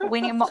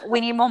 we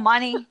need more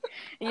money,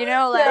 you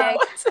know, like,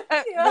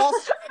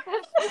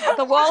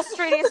 the Wall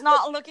Street is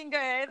not looking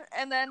good,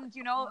 and then,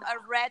 you know, a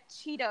red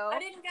Cheeto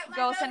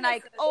goes and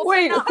like,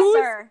 wait, up,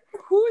 sir.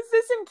 Who's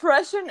this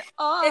impression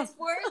of? It's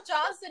Boris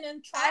Johnson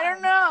and Trump. I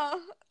don't know.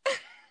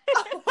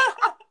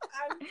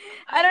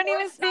 I don't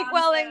even speak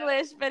well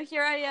English, but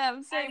here I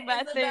am saying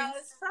bad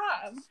things.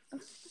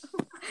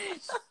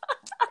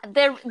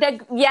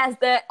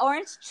 The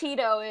orange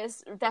Cheeto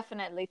is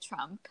definitely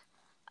Trump.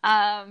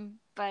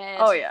 But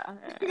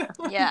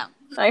yeah.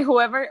 Like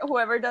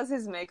whoever does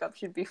his makeup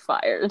should be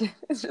fired.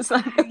 It's just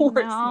like the worst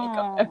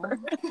makeup ever.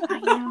 I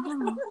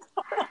know.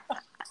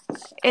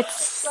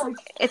 It's like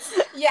if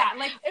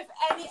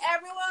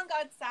everyone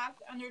got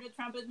sacked under the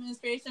Trump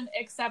administration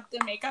except the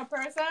makeup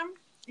person,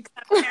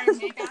 except hair and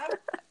makeup.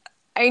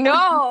 I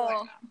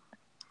know.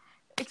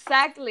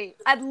 Exactly.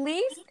 At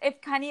least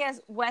if Kanye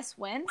West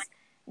wins,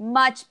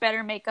 much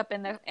better makeup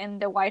in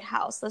the White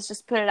House. Let's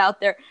just put it out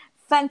there.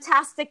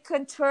 Fantastic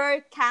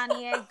couture,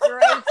 Kanye.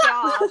 Great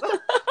job.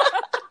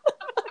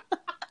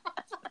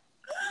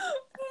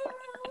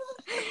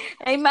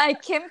 Hey, my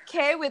Kim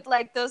K with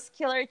like those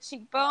killer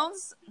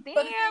cheekbones. Damn,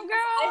 girl.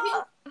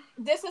 I think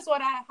this is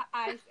what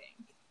I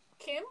think.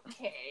 Kim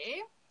K.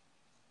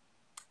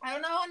 I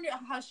don't know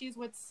how she's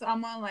with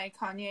someone like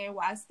Kanye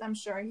West. I'm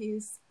sure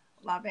he's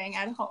loving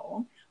at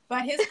home,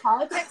 but his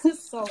politics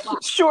is so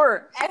whack.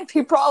 Sure,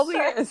 he probably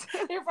is.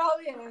 He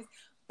probably is.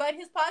 But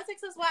his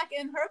politics is whack,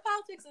 and her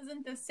politics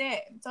isn't the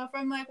same. So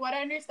from like what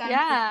I understand,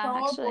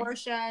 she's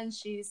pro-abortion.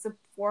 She's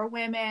for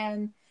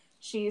women.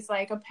 She's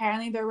like,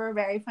 apparently there were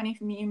very funny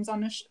memes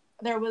on the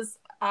there was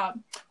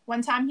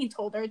one time he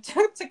told her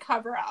to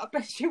cover up,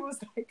 and she was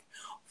like,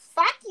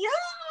 fuck you.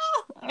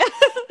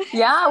 They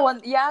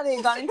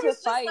got into a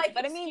fight. Like,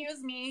 but I mean,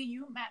 excuse me,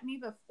 you met me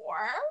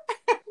before.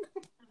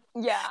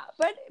 Yeah,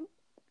 but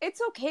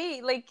it's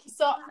okay. Like,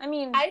 so I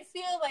mean, I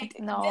feel like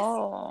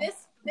this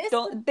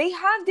they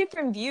have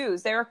different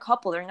views. They're a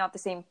couple. They're not the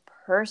same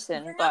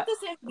person. They're but not the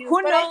same views,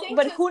 who knows?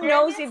 But who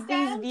knows if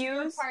extent, these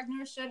views, your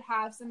partner should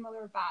have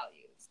similar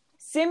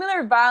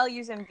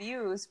values and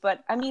views.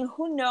 But I mean,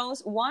 who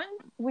knows? One,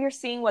 we're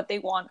seeing what they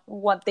want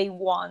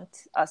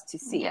us to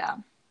see. Yeah.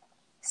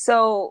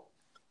 So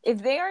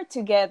if they are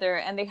together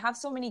and they have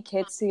so many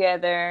kids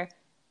together,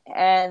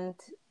 and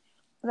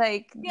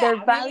like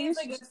their values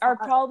are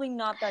probably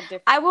not that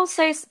different. I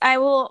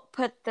will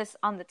put this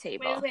on the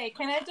table. Wait,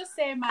 can I just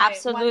say my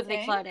absolutely,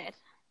 Claudette?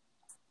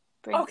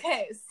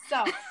 Okay,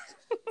 so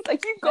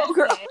like, you go,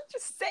 girl.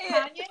 Just say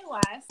it. Kanye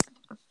West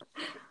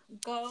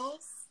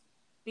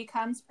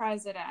becomes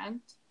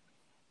president,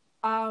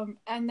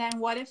 and then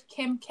what if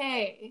Kim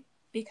K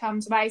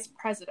becomes vice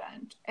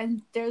president,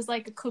 and there's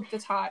like a coup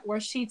d'etat where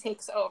she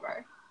takes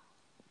over?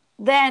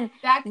 Then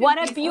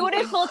what a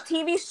beautiful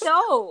TV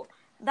show.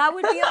 That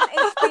would be on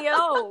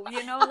HBO,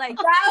 you know, like,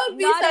 that would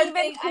be not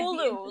even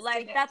Hulu.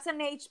 Like, that's an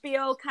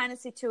HBO kind of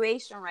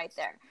situation right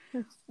there.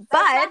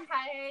 But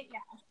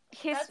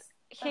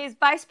his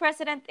vice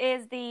president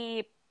is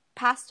the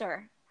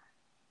pastor.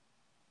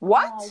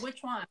 What? Oh,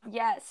 which one?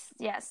 Yes.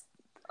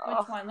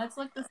 Which one? Let's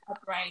look this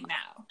up right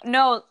now.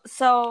 No,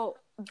 so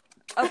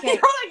okay.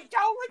 You're like,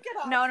 don't look it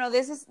up. No,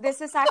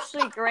 this is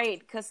actually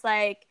great, because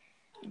like,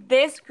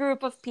 this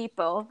group of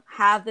people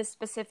have this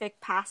specific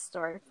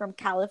pastor from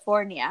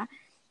California,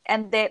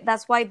 and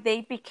that's why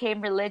they became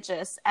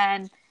religious.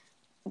 And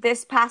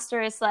this pastor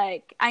is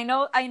like, I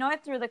know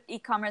it through the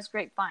e-commerce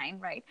grapevine,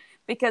 right?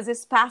 Because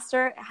this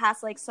pastor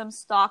has like some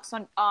stocks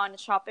on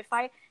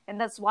Shopify, and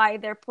that's why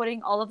they're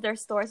putting all of their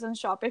stores on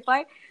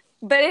Shopify.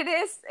 But it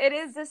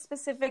is this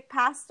specific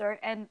pastor,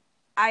 and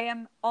I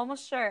am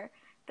almost sure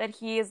that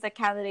he is the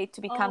candidate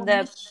to become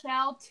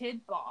Michelle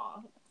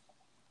Tidball.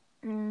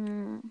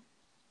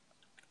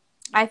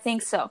 I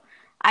think so.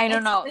 I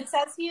don't know. It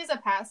says he is a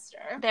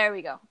pastor. There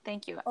we go.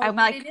 Thank you. I'm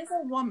like, it is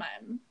a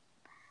woman.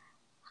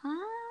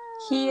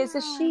 He is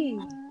a she.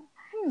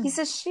 He's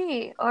a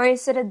she, or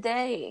is it a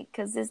they?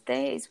 Because these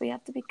days we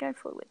have to be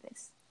careful with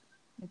this.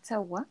 It's a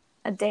what?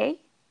 A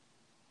they?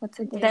 What's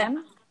a they?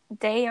 Them?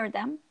 They or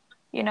them?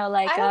 You know,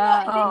 like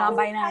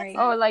non-binary.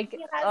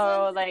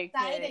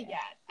 Decided it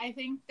yet. I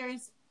think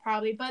there's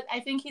probably, but I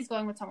think he's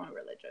going with someone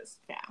religious.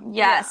 Yeah.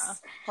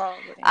 Yes. Yeah,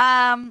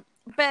 probably.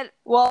 But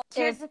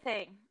here's the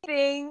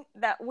thing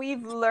that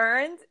we've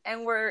learned,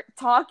 and we're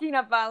talking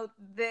about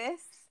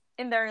this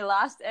in their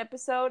last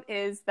episode,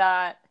 is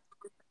that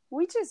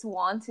we just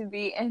want to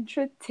be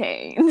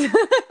entertained.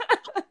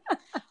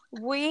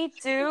 We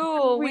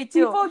do.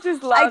 People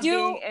just love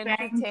being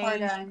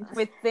entertained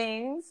with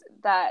things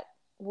that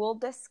will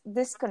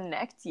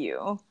disconnect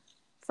you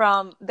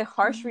from the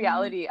harsh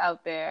reality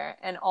out there,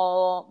 and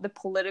all the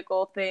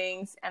political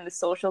things and the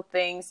social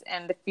things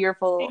and the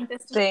fearful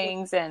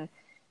things and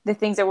the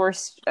things that we're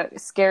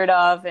scared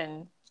of,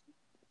 and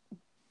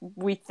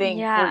we think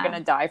we're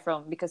gonna die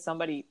from because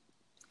somebody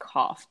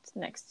coughed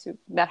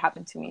that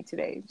happened to me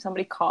today.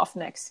 Somebody coughed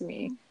next to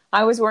me.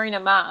 I was wearing a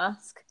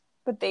mask,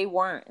 but they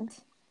weren't.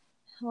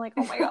 I'm like,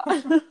 oh my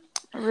God.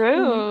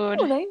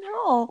 Rude. I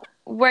know.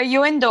 Were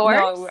you indoors?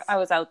 No, I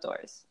was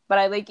outdoors. But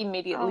I like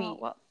immediately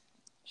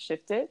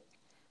shifted.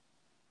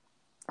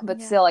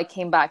 But still, I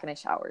came back and I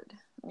showered.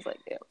 I was like,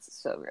 ew, it's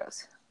so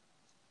gross.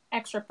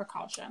 Extra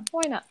precaution.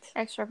 Why not?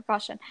 Extra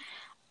precaution.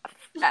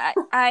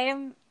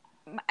 I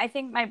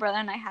think my brother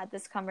and I had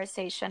this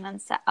conversation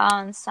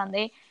on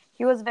Sunday.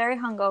 He was very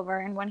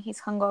hungover, and when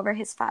he's hungover,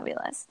 he's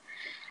fabulous.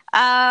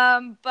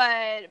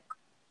 But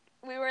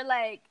we were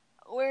like,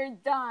 we're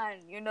done,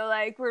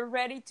 like we're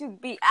ready to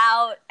be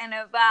out and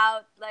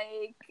about.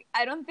 Like,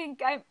 I don't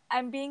think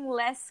I'm being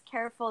less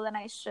careful than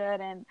I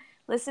should. And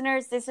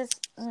listeners, this is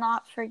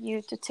not for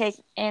you to take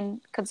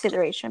in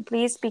consideration.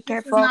 Please be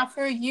careful. This is not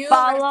for you,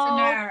 follow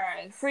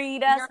listeners.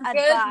 Frida's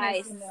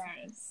advice.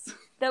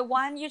 The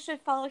one you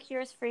should follow here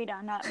is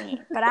Frida, not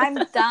me. But I'm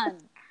done.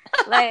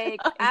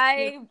 Like,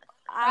 I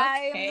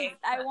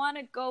want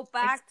to go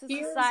back to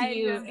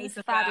society and be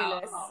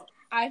fabulous.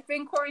 I've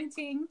been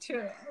quarantined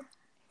too.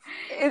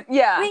 We've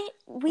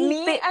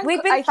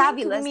been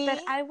fabulous,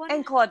 but I want.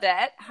 And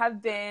Claudette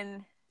have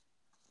been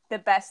the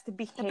best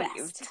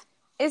behaved.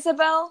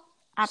 Isabel,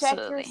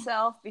 absolutely. Check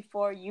yourself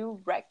before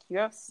you wreck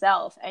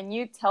yourself, and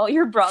you tell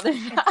your brother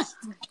that.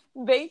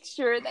 Make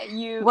sure that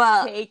you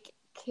take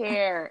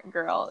care,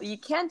 girl. You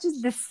can't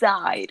just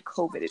decide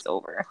COVID is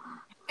over.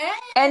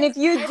 And if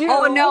you do,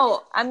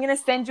 I'm gonna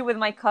send you with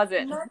my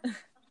cousin.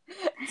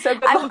 So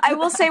I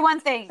will say one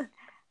thing.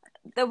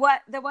 The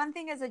one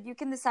thing is that you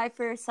can decide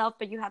for yourself,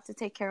 but you have to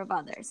take care of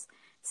others.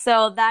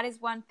 So that is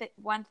one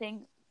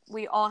thing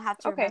we all have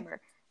to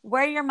remember.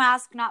 Wear your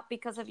mask not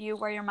because of you.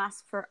 Wear your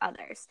mask for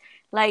others.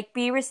 Like,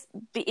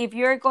 if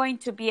you're going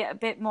to be a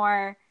bit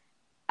more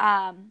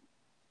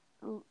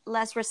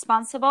less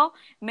responsible,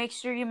 make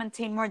sure you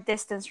maintain more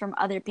distance from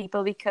other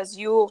people, because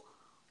you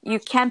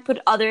can't put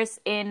others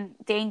in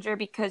danger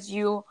because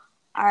you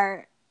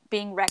are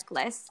being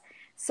reckless.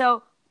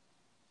 So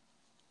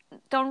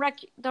don't wreck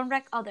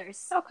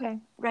others. Okay.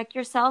 Wreck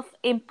yourself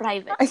in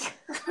private.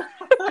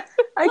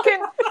 I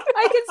can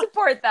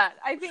support that.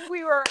 I think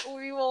we will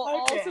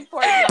all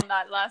support you on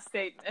that last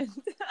statement.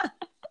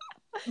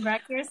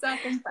 Wreck yourself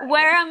in private.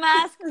 Wear a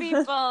mask,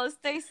 people.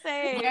 Stay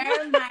safe.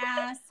 Wear a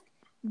mask.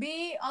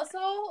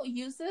 Also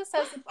use this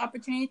as an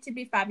opportunity to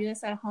be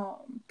fabulous at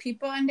home.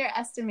 People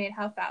underestimate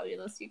how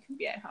fabulous you can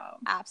be at home.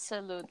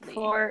 Absolutely.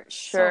 For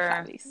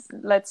sure. So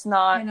let's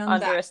not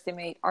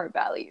underestimate our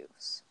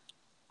values.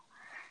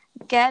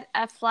 Get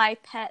a fly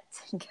pet.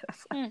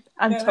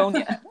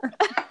 Antonia.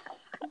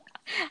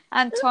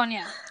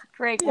 Antonia.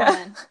 Great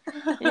woman.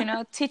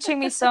 Teaching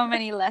me so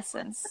many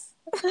lessons.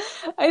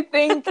 I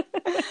think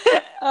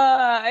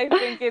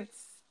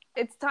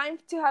it's time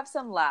to have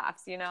some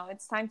laughs,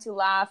 It's time to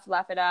laugh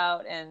it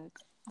out. And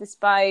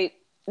despite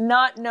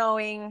not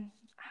knowing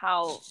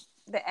how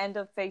the end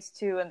of phase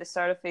 2 and the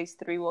start of phase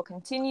 3 will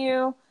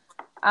continue,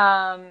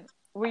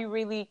 we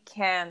really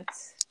can't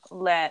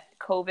let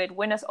COVID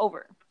win us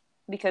over.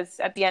 Because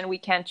at the end, we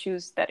can't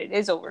choose that it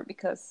is over,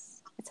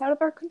 because it's out of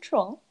our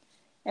control.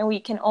 And we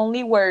can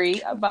only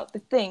worry about the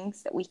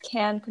things that we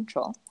can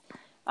control.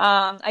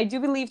 I do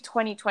believe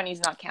 2020 is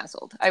not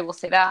canceled. I will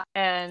say that.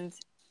 And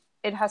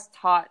it has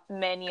taught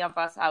many of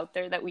us out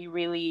there that we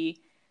really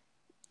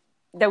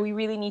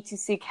need to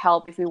seek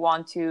help if we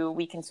want to.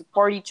 We can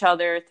support each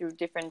other through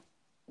different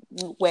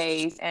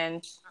ways,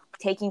 and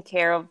taking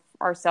care of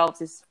ourselves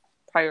is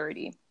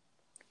priority.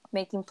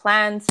 Making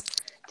plans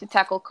to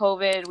tackle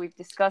COVID, we've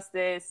discussed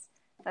this.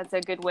 That's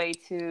a good way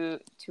to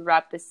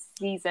wrap this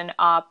season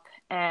up,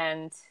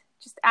 and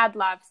just add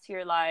laughs to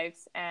your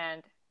lives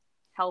and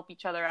help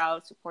each other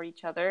out, support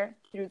each other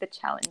through the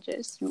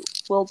challenges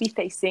we'll be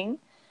facing.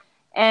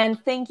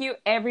 And thank you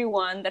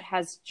everyone that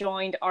has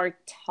joined our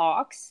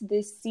talks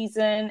this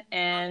season,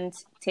 and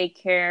take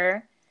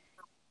care.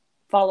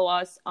 Follow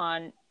us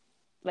on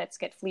Let's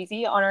Get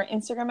Fleecy on our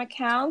Instagram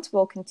account.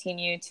 We'll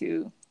continue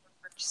to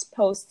just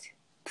post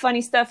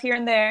funny stuff here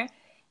and there.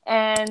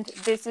 And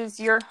this is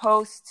your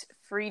host,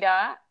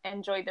 Frida.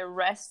 Enjoy the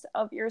rest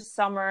of your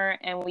summer,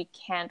 and we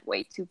can't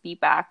wait to be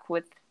back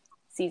with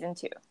season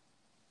 2.